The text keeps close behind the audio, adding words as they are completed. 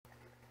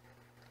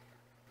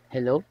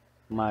Hello,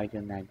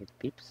 Mario Nugget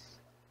Pips.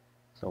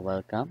 So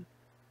welcome.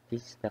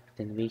 This is the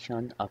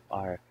continuation of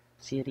our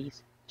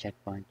series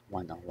Checkpoint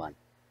 101.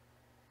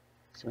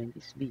 So in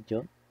this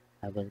video,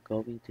 I will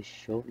going to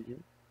show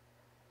you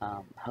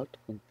how to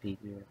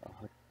configure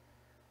or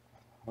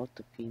how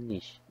to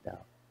finish the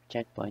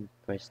checkpoint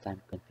first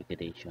time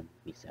configuration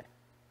wizard.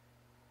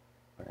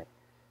 Alright,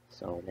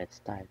 so let's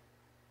start.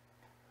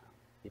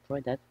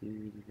 Before that, we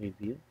will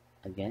review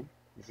again.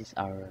 This is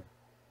our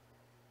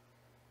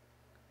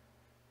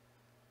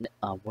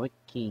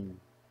working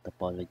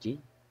topology.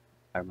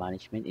 Our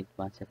management is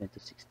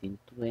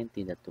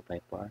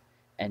 172.16.20.254,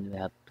 and we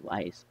have two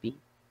ISP.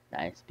 The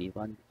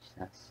ISP1 which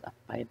has a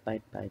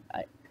 555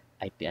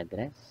 IP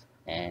address,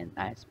 and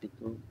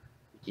ISP2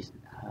 which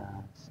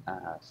has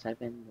a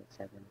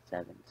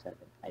 7777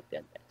 IP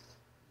address.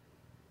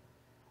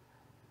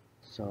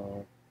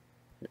 So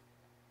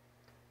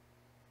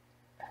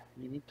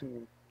you need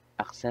to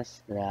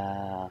access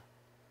the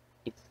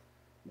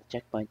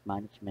checkpoint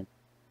management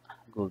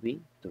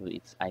going to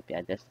its IP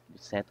address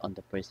set on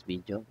the first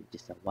video, which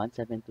is a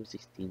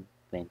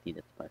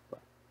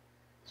 172.16.20.54.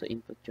 So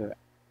input your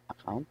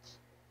accounts.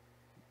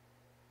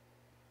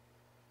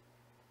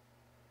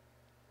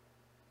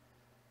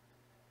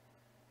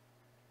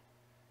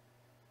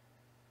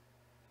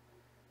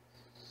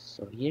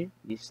 So here,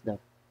 this is the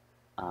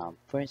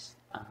first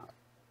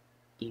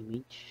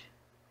image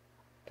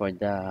for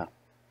the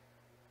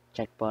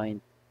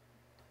checkpoint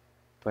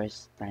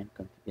first time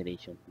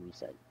configuration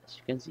wizard. As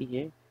you can see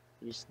here,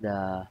 here's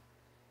the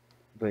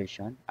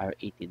version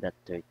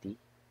R80.30,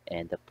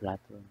 and the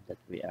platform that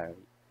we are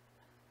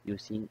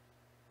using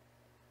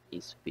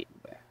is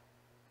VMware.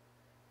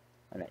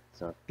 Alright,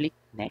 so click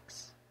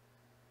next.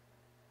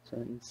 So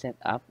in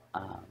setup,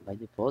 by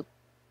default,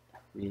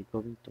 we're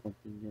going to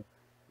continue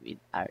with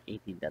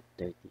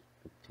R80.30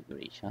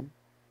 configuration.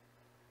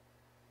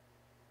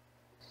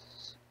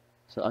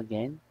 So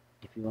again,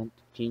 if you want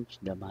to change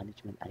the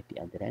management IP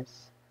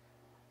address,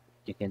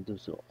 you can do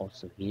so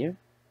also here.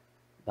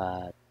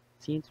 But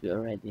since we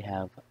already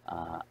have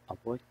a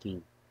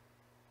working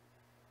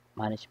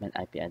management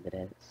IP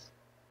address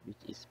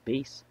which is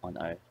based on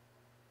our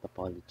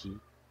topology,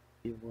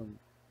 we will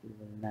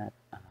not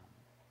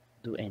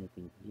do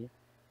anything here,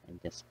 and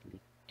just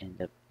click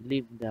and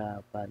leave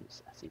the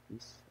values as it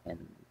is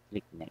and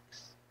click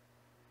next.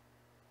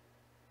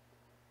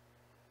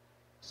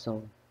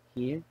 So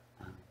here,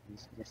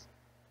 this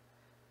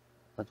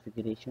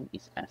configuration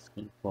is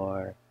asking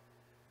for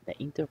the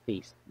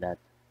interface that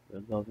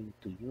we're going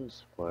to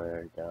use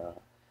for the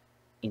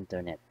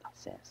internet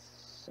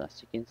access. So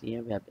as you can see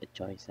here, we have the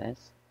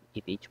choices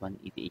ETH1,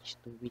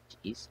 ETH2, which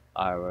is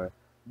our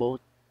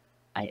both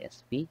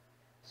ISP.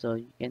 So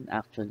you can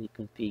actually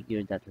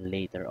configure that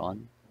later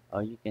on,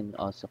 or you can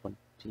also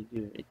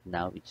configure it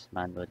now, which is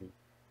manually,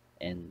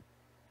 and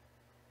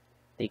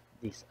take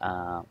this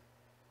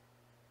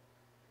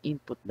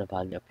input the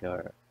value of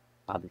your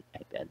public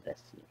IP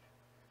address here.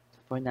 So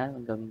for now,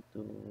 I'm going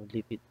to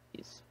leave it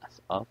as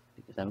off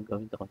because I'm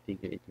going to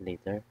configure it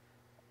later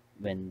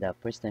when the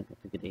first time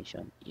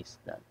configuration is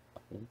done.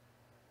 Okay,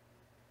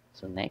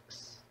 so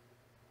next.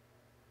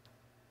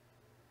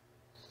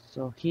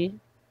 So here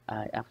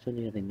I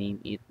actually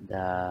rename it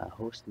the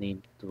host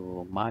name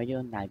to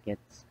Mario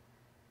Nuggets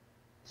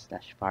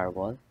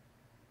 /firewall,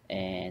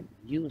 and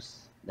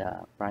use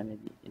the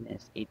primary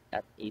DNS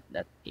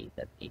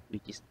 8.8.8.8,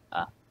 which is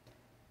a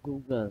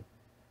Google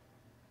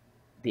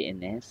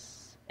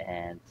DNS,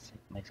 and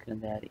my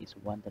secondary is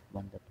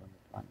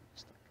 1.1.1.1, which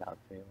is the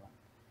Cloudflare one,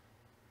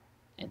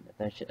 and the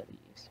tertiary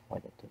is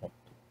 4.2.2.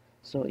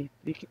 So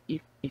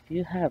if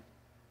you have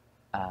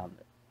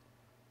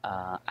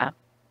app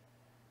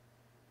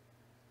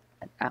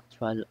an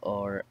actual,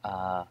 or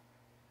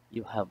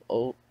you have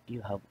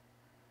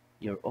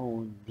your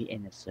own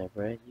DNS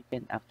server, you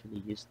can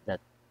actually use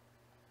that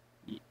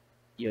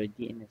your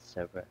DNS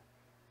server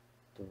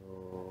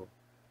to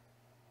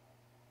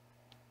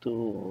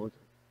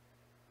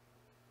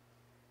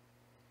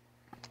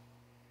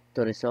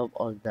to resolve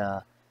all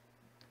the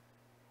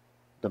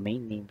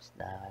domain names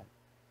that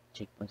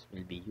checkpoints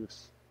will be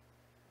used.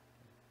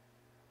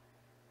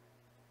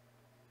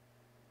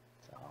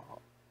 So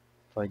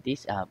for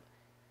this app,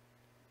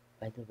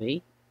 by the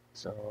way,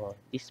 so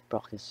this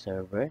proxy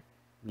server,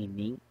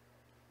 meaning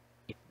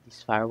if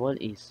this firewall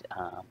is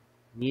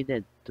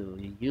needed to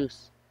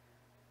use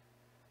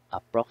a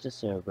proxy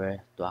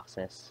server to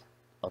access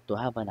or to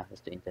have an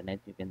access to internet,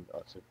 you can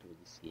also do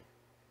this here,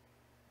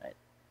 right,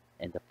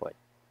 and the port.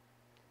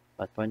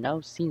 But for now,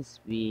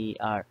 since we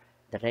are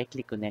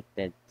directly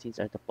connected, since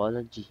our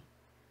topology,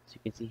 as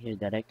you can see here,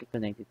 directly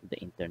connected to the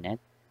internet,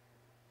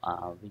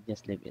 we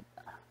just leave it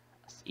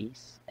as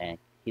is and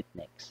hit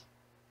next.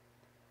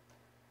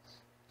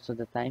 So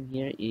the time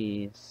here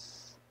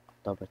is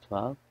October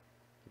 12,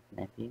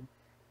 2019,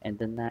 and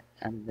the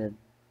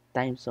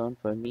time zone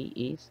for me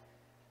is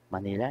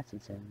Manila,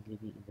 since I'm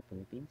living in the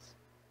Philippines.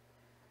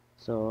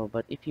 So,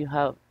 but if you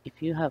have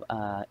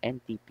a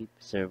NTP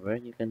server,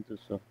 you can do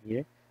so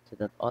here, so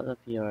that all of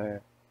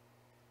your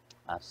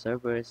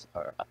servers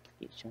or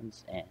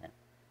applications and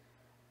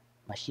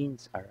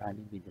machines are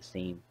running with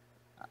the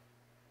uh,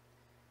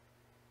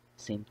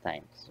 same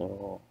time,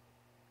 so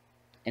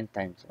and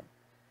time zone.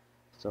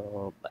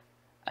 So but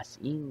as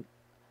in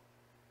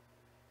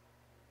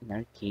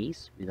our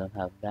case we don't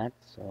have that,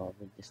 so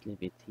we'll just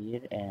leave it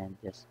here and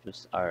just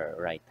choose our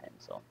right time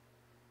zone.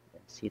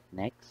 Then hit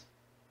next.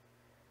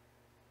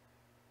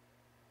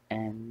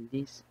 And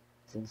this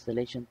is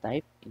installation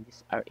type in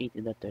this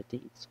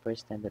R80.30. It's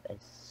first time that I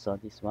saw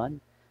this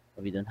one.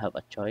 We don't have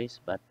a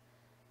choice, but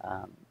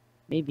um,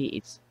 maybe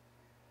it's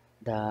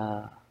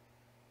the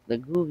the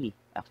GUI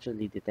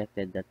actually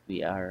detected that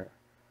we are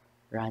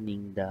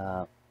running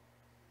the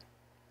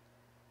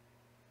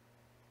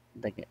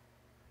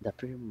the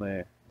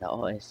firmware, the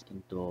OS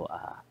into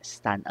a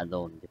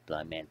standalone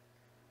deployment.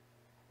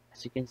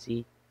 As you can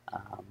see,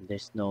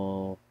 there's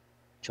no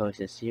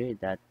choices here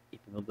that if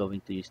we're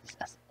going to use this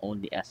as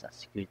only as a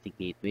security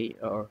gateway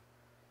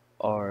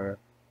or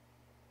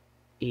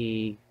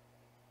a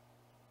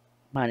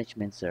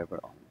management server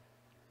only.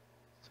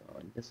 So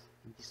in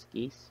this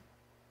case,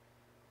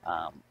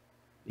 um,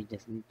 we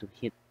just need to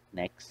hit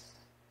next.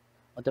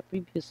 On the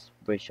previous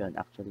version,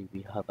 actually,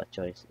 we have a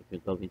choice if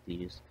we're going to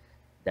use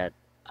that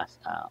as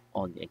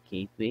only a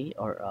gateway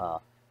or a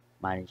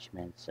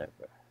management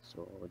server.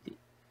 So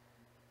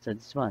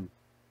this one,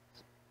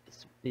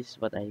 this is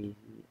what I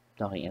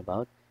talking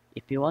about.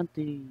 If you want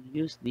to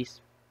use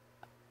this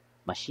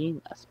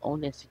machine as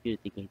only a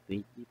security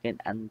gateway, you can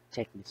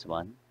uncheck this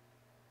one.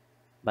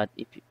 But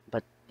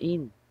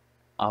in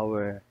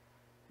our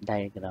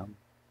diagram,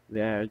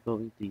 we are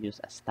going to use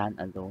a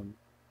standalone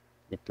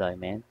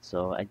deployment.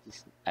 So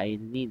I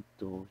need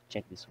to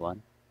check this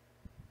one,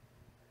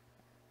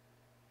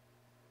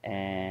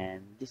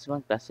 and this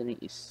one clustering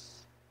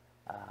is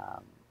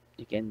um,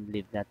 you can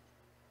leave that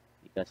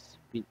because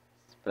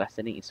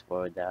clustering is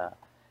for the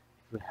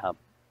if we have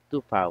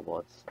two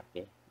firewalls,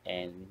 okay,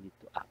 and we need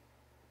to act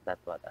that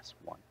one as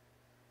one.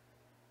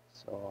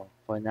 So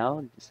for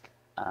now, this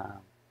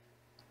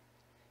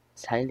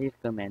it's highly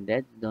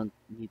recommended. Don't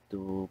need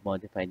to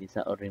modify this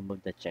or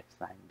remove the check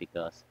sign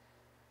because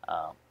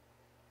um,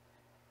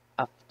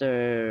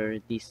 after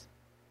this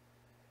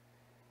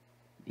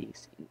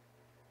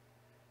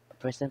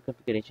present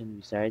configuration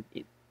wizard,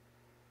 it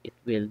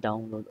will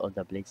download all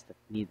the blades that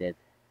needed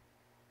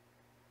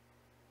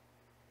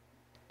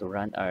to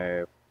run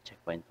our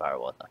checkpoint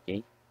firewall.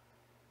 Okay,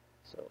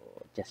 so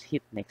just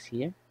hit next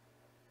here.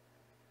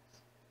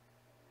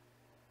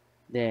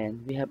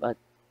 Then we have a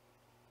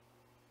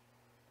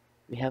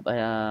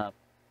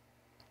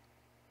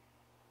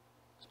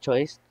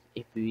choice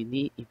if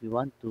we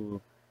want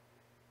to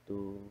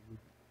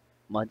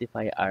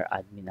modify our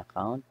admin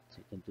account, so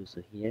you can do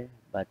so here.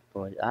 But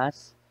for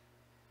us,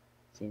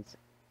 since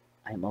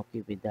I'm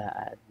okay with the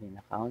admin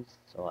account,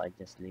 so I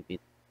just leave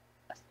it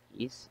as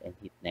is and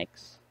hit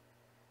next.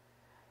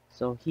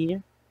 So here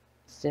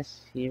it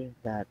says here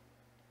that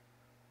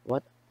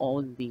what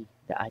only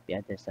the IP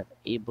address that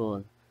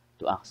able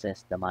to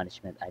access the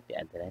management IP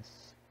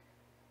address.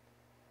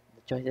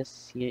 The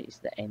choices here is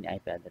the any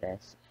IP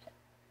address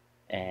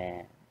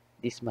and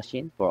this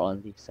machine for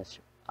only such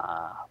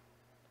uh,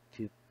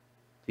 few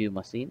few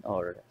machine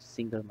or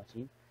single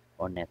machine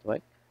or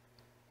network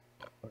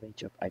or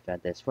range of IP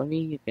address. For me,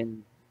 you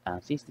can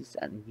since this is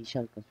an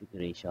initial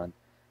configuration,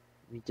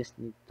 we just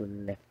need to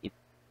left it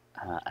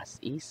as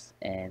is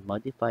and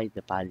modify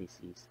the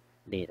policies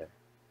later.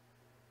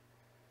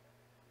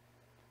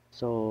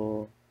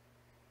 So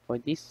for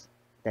this,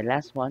 the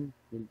last one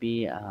will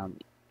be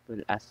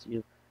will ask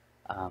you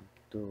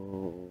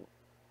to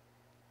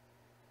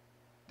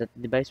the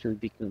device will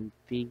be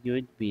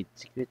configured with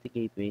security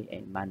gateway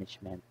and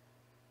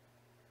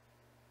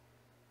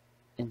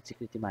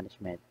security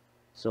management.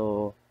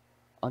 So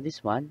on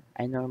this one,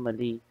 I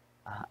normally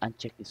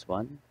uncheck this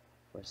one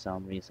for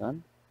some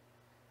reason.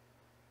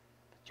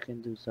 But you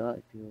can do so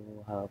if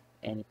you have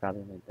any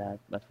problem with that.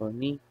 But for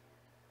me,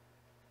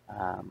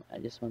 I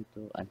just want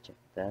to uncheck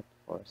that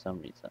for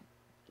some reason.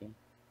 Okay,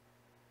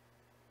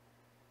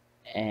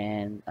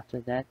 and after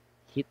that,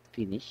 hit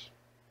finish.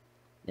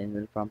 Then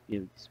will prompt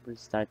you. This will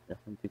start the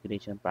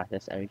configuration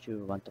process. Are you sure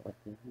you want to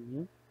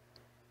continue?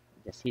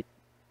 Just hit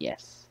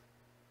yes.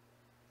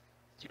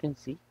 As you can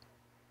see,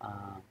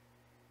 um,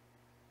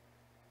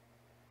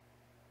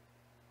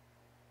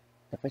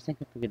 the first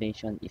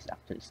configuration is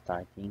actually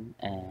starting,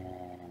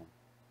 and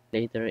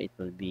later it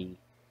will be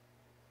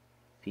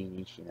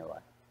finished in a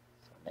while.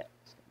 So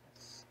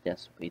let's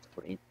just wait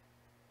for it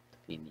to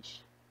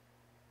finish.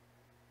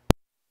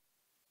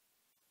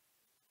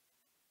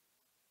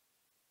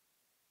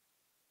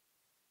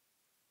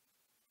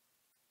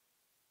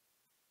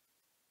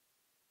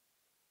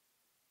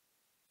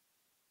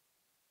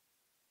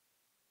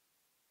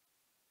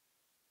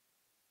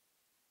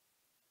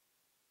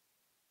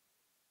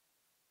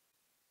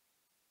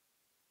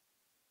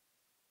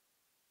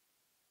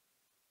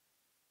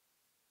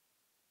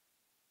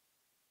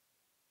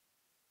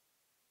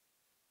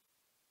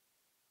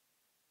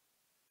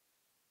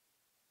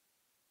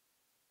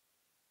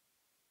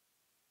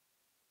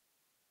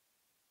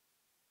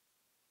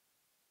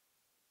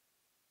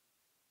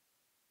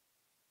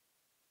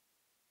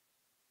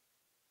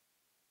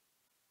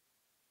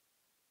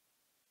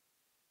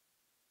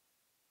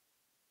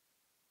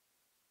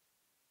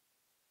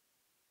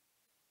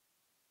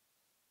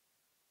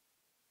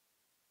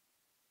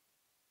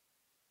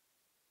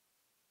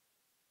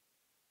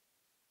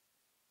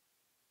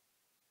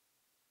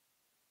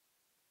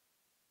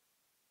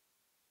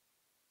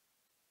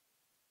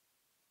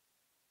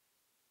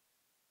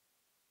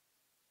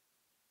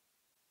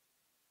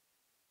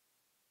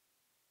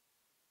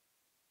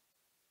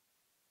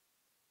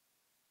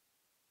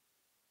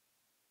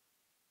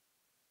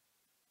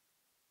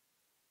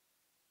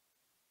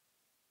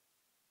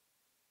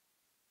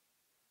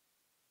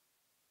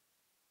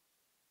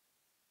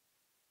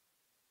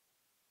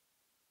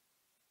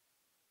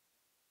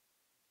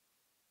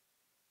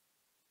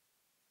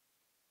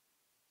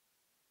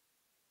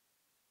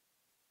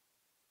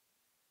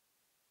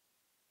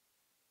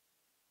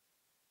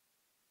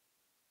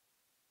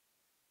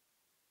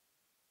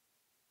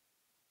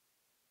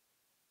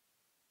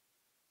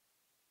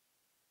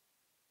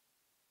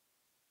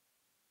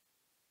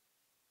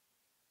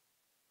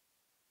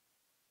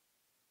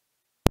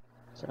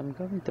 So I'm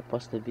going to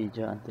pause the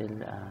video until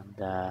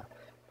the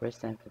first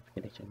time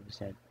configuration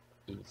reset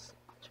is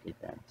actually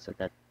done, so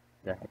that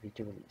the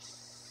video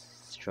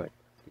is short,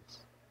 please.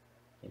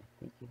 Okay,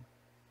 thank you.